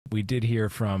We did hear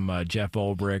from Jeff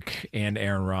Ulbrich and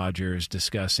Aaron Rodgers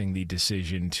discussing the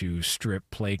decision to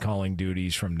strip play calling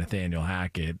duties from Nathaniel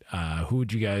Hackett. Who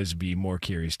would you guys be more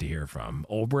curious to hear from,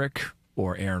 Ulbrich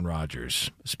or Aaron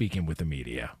Rodgers, speaking with the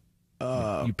media?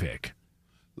 You pick.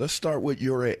 Let's start with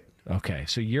you're it. Okay,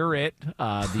 so you're it,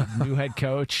 the new head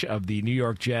coach of the New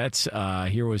York Jets.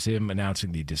 Here was him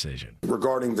announcing the decision.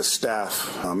 Regarding the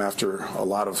staff, after a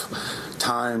lot of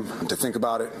time to think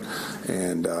about it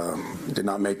and did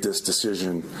not make this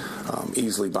decision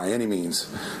easily by any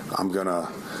means, I'm going to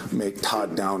make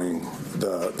Todd Downing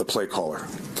the play caller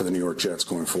for the New York Jets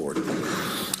going forward.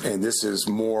 And this is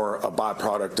more a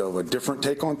byproduct of a different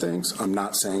take on things. I'm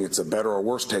not saying it's a better or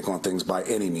worse take on things by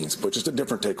any means, but just a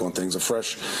different take on things, a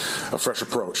fresh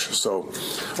approach. So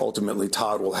ultimately,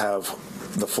 Todd will have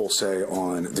the full say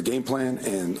on the game plan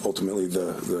and ultimately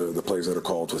the plays that are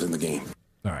called within the game.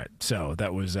 All right, so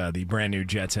that was the brand new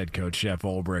Jets head coach, Jeff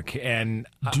Ulbrich. And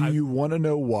do you want to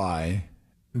know why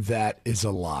that is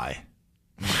a lie?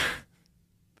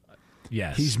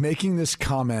 Yes. He's making this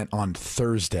comment on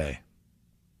Thursday.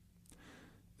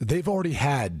 They've already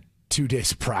had 2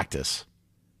 days of practice.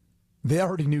 They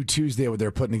already knew Tuesday when they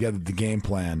were putting together the game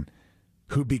plan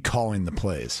who'd be calling the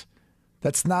plays.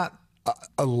 That's not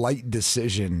a light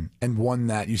decision and one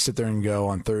that you sit there and go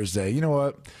on Thursday, you know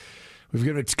what? We've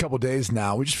given it a couple days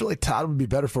now. We just feel like Todd would be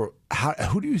better for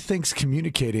who do you think's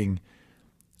communicating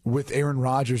with Aaron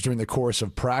Rodgers during the course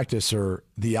of practice or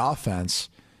the offense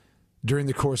during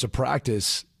the course of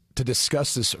practice to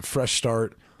discuss this fresh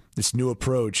start, this new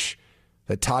approach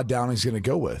that Todd Downing's going to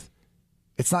go with?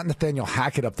 It's not Nathaniel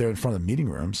Hackett up there in front of the meeting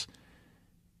rooms.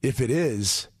 If it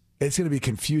is, it's going to be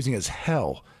confusing as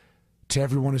hell to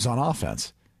everyone who's on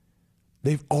offense.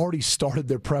 They've already started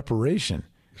their preparation.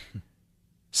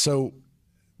 So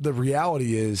the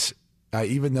reality is,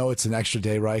 even though it's an extra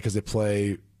day, right, because they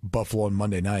play Buffalo on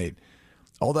Monday night,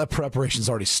 all that preparation's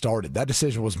already started. That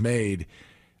decision was made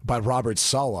by Robert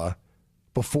Saleh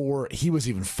before he was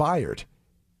even fired.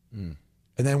 And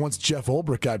then once Jeff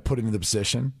Ulbrich got put into the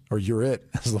position, or you're it,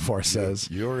 as LaVar says.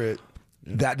 You're it.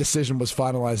 Yeah. That decision was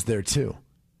finalized there too.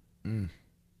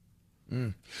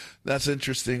 That's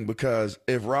interesting because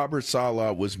if Robert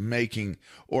Saleh was making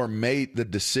or made the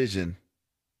decision,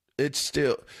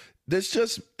 this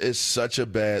just is such a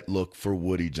bad look for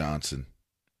Woody Johnson.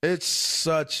 It's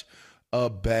such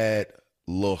a bad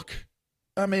look.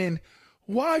 I mean,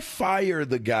 why fire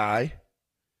the guy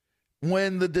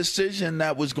when the decision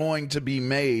that was going to be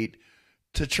made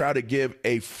to try to give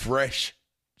a fresh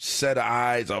set of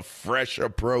eyes, a fresh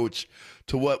approach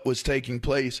to what was taking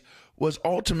place was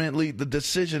ultimately the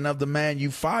decision of the man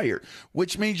you fired,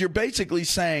 which means you're basically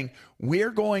saying we're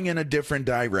going in a different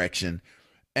direction.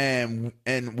 And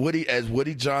Woody, as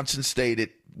Woody Johnson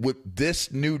stated, with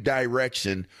this new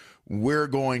direction, we're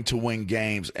going to win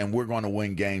games, and we're going to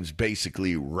win games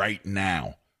basically right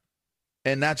now.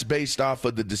 And that's based off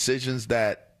of the decisions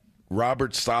that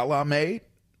Robert Saleh made.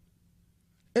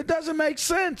 It doesn't make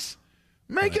sense.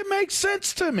 Make it make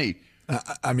sense to me.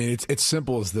 I mean, it's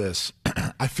simple as this.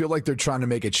 I feel like they're trying to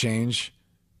make a change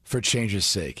for change's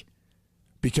sake.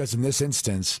 Because in this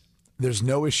instance, there's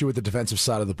no issue with the defensive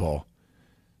side of the ball.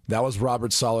 That was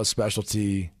Robert Saleh's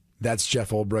specialty. That's Jeff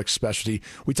Ulbrich's specialty.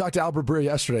 We talked to Albert Breer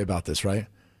yesterday about this, right?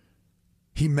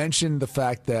 He mentioned the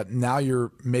fact that now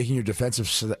you're making your defensive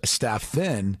staff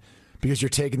thin because you're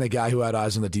taking the guy who had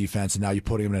eyes on the defense and now you're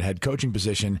putting him in a head coaching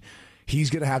position. He's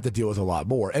going to have to deal with a lot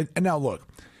more. And now, look,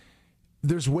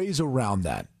 there's ways around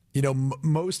that. You know,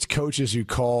 most coaches who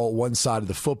call one side of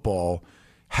the football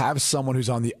have someone who's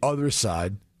on the other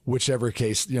side, whichever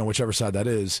side that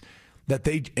is, that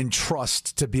they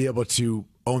entrust to be able to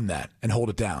own that and hold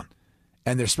it down.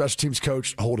 And their special teams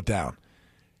coach hold it down.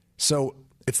 So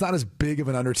it's not as big of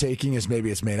an undertaking as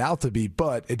maybe it's made out to be,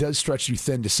 but it does stretch you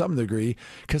thin to some degree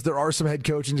because there are some head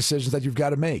coaching decisions that you've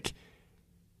got to make.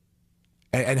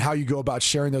 And how you go about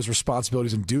sharing those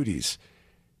responsibilities and duties.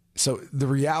 So the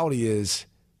reality is,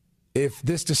 if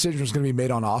this decision was going to be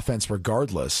made on offense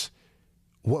regardless,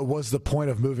 what was the point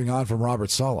of moving on from Robert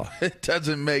Saleh? It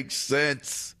doesn't make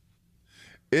sense.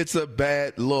 It's a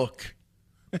bad look.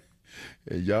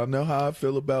 Y'all know how I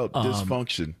feel about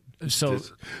dysfunction.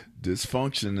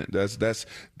 Dysfunction.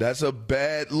 That's a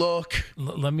bad look.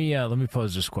 Let me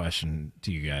pose this question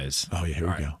to you guys. Oh yeah, here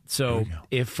we go. So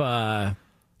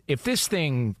if this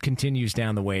thing continues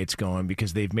down the way it's going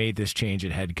because they've made this change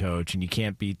at head coach and you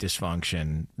can't beat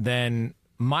dysfunction, then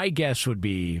my guess would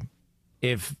be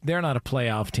if they're not a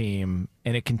playoff team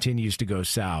and it continues to go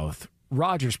south,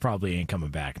 Rodgers probably ain't coming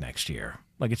back next year.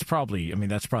 That's probably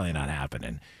not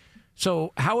happening.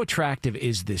 So how attractive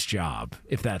is this job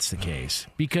if that's the case?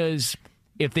 Because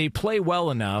if they play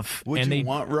well enough, would and you they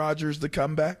want Rodgers to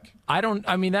come back? I don't.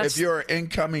 I mean, that's if you're an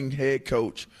incoming head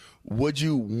coach, would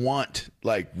you want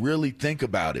really think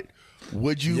about it?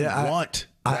 Would you want?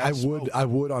 I would. I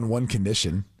would on one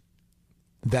condition,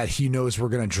 that he knows we're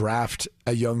going to draft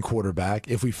a young quarterback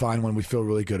if we find one we feel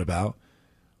really good about,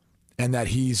 and that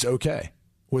he's okay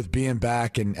with being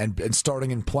back and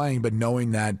starting and playing, but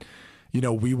knowing that,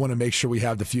 we want to make sure we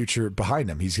have the future behind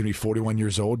him. He's going to be 41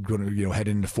 years old, going to head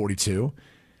into 42.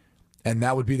 And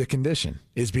that would be the condition,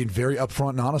 is being very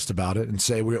upfront and honest about it and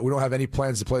say, we don't have any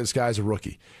plans to play this guy as a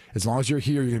rookie. As long as you're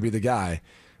here, you're going to be the guy,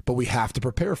 but we have to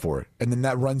prepare for it. And then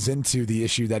that runs into the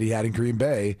issue that he had in Green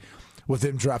Bay with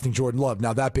him drafting Jordan Love.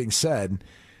 Now, that being said,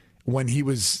 when he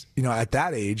was, at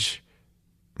that age,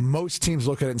 most teams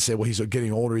look at it and say, well, he's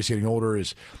getting older. Is he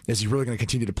really going to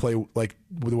continue to play like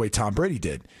the way Tom Brady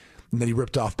did? And then he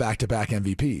ripped off back-to-back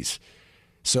MVPs.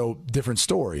 So different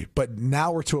story. But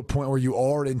now we're to a point where you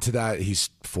are into that. He's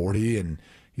 40 and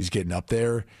he's getting up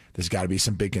there. There's got to be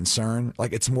some big concern.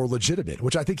 It's more legitimate,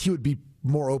 which I think he would be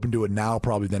more open to it now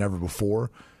probably than ever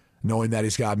before, knowing that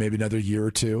he's got maybe another year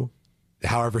or two,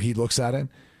 however he looks at it.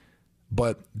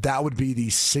 But that would be the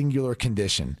singular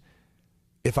condition.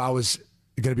 If I was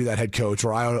going to be that head coach,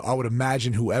 or I would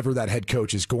imagine whoever that head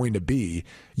coach is going to be,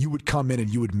 you would come in and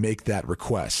you would make that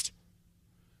request.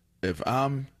 If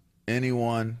I'm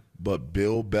anyone but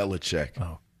Bill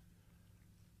Belichick,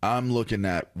 I'm looking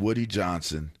at Woody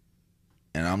Johnson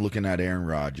and I'm looking at Aaron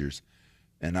Rodgers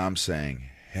and I'm saying,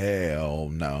 hell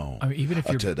no. I mean, even if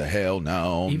you're to the hell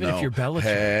no, even no, if you're Belichick,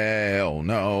 hell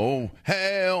no,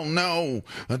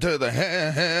 to the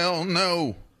hell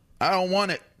no. I don't want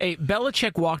it. Hey,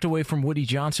 Belichick walked away from Woody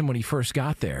Johnson when he first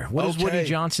got there. What has Woody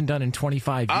Johnson done in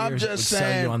 25 years? I'm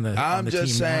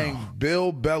just saying,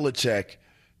 Bill Belichick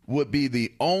would be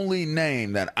the only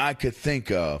name that I could think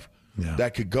of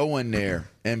that could go in there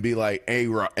and be like, hey,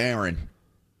 Aaron,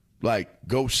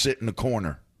 go sit in the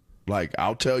corner.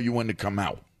 I'll tell you when to come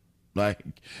out.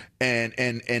 And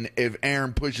if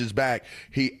Aaron pushes back,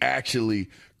 he actually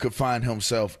could find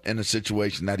himself in a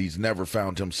situation that he's never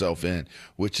found himself in,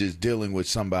 which is dealing with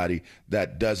somebody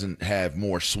that doesn't have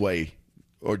more sway,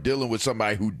 or dealing with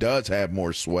somebody who does have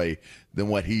more sway than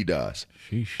what he does.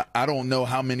 Sheesh. I don't know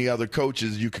how many other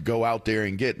coaches you could go out there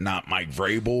and get. Not Mike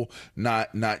Vrabel.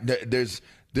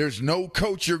 There's no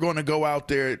coach you're going to go out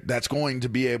there that's going to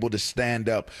be able to stand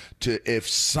up to if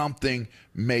something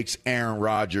makes Aaron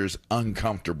Rodgers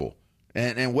uncomfortable.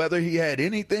 And whether he had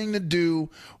anything to do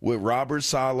with Robert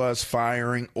Saleh's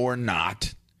firing or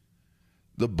not,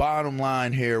 the bottom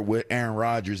line here with Aaron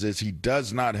Rodgers is he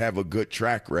does not have a good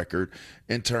track record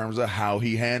in terms of how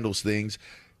he handles things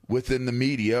within the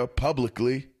media,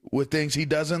 publicly, with things he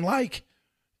doesn't like.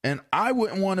 And I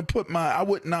would not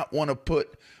want to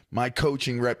put my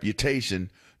coaching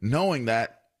reputation, knowing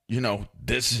that,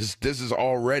 this is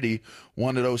already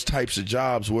one of those types of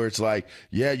jobs where it's like,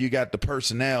 yeah, you got the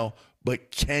personnel,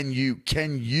 but can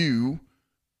you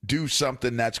do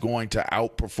something that's going to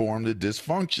outperform the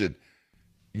dysfunction?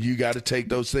 You got to take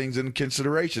those things into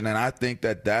consideration. And I think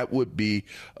that would be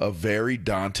a very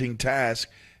daunting task.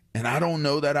 And I don't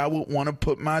know that I would want to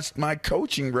put my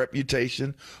coaching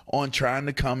reputation on trying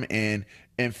to come in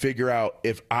and figure out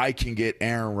if I can get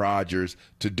Aaron Rodgers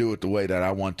to do it the way that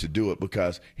I want to do it,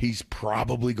 because he's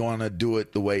probably going to do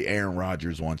it the way Aaron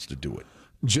Rodgers wants to do it.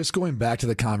 Just going back to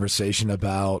the conversation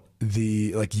about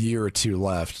the year or two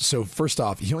left. So first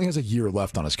off, he only has a year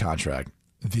left on his contract.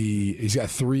 He's got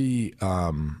 4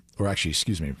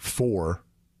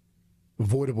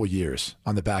 voidable years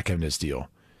on the back end of his deal.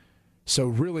 So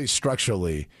really,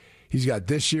 structurally, he's got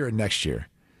this year and next year.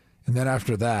 And then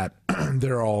after that,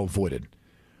 they're all voided.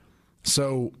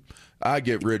 So I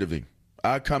get rid of him.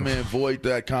 I come in, void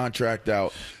that contract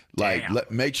out.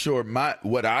 Make sure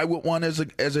what I would want as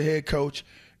a head coach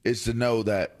is to know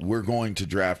that we're going to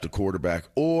draft a quarterback,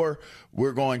 or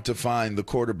we're going to find the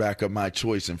quarterback of my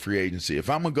choice in free agency.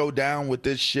 If I'm going to go down with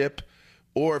this ship,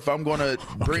 or if I'm going to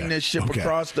bring this ship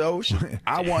across the ocean,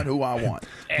 I want who I want.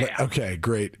 Okay,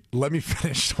 great. Let me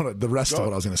finish the rest of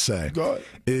what I was going to say. Go ahead.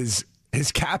 Is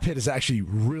his cap hit is actually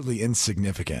really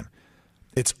insignificant.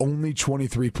 It's only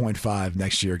 23.5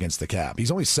 next year against the cap.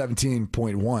 He's only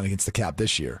 17.1 against the cap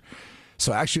this year.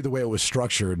 So actually the way it was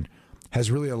structured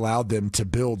has really allowed them to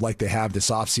build like they have this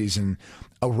offseason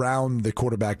around the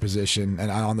quarterback position and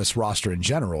on this roster in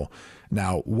general.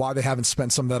 Now, why they haven't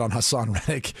spent some of that on Hassan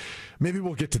Reddick, maybe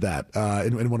we'll get to that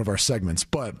in one of our segments.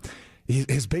 But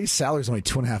his base salary is only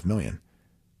 $2.5 million.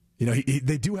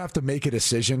 They do have to make a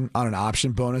decision on an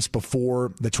option bonus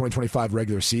before the 2025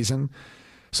 regular season.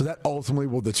 So that ultimately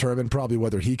will determine probably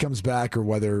whether he comes back or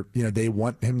whether, they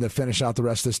want him to finish out the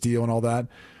rest of this deal and all that.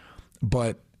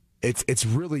 But it's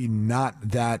really not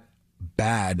that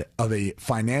bad of a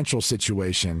financial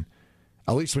situation,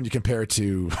 at least when you compare it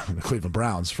to the Cleveland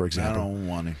Browns, for example. I don't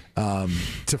want him.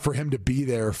 For him to be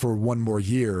there for one more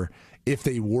year if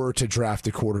they were to draft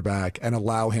a quarterback and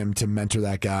allow him to mentor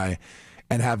that guy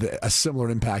and have a similar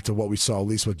impact to what we saw, at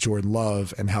least with Jordan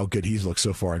Love and how good he's looked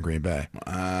so far in Green Bay.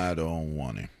 I don't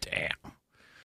want him. Damn.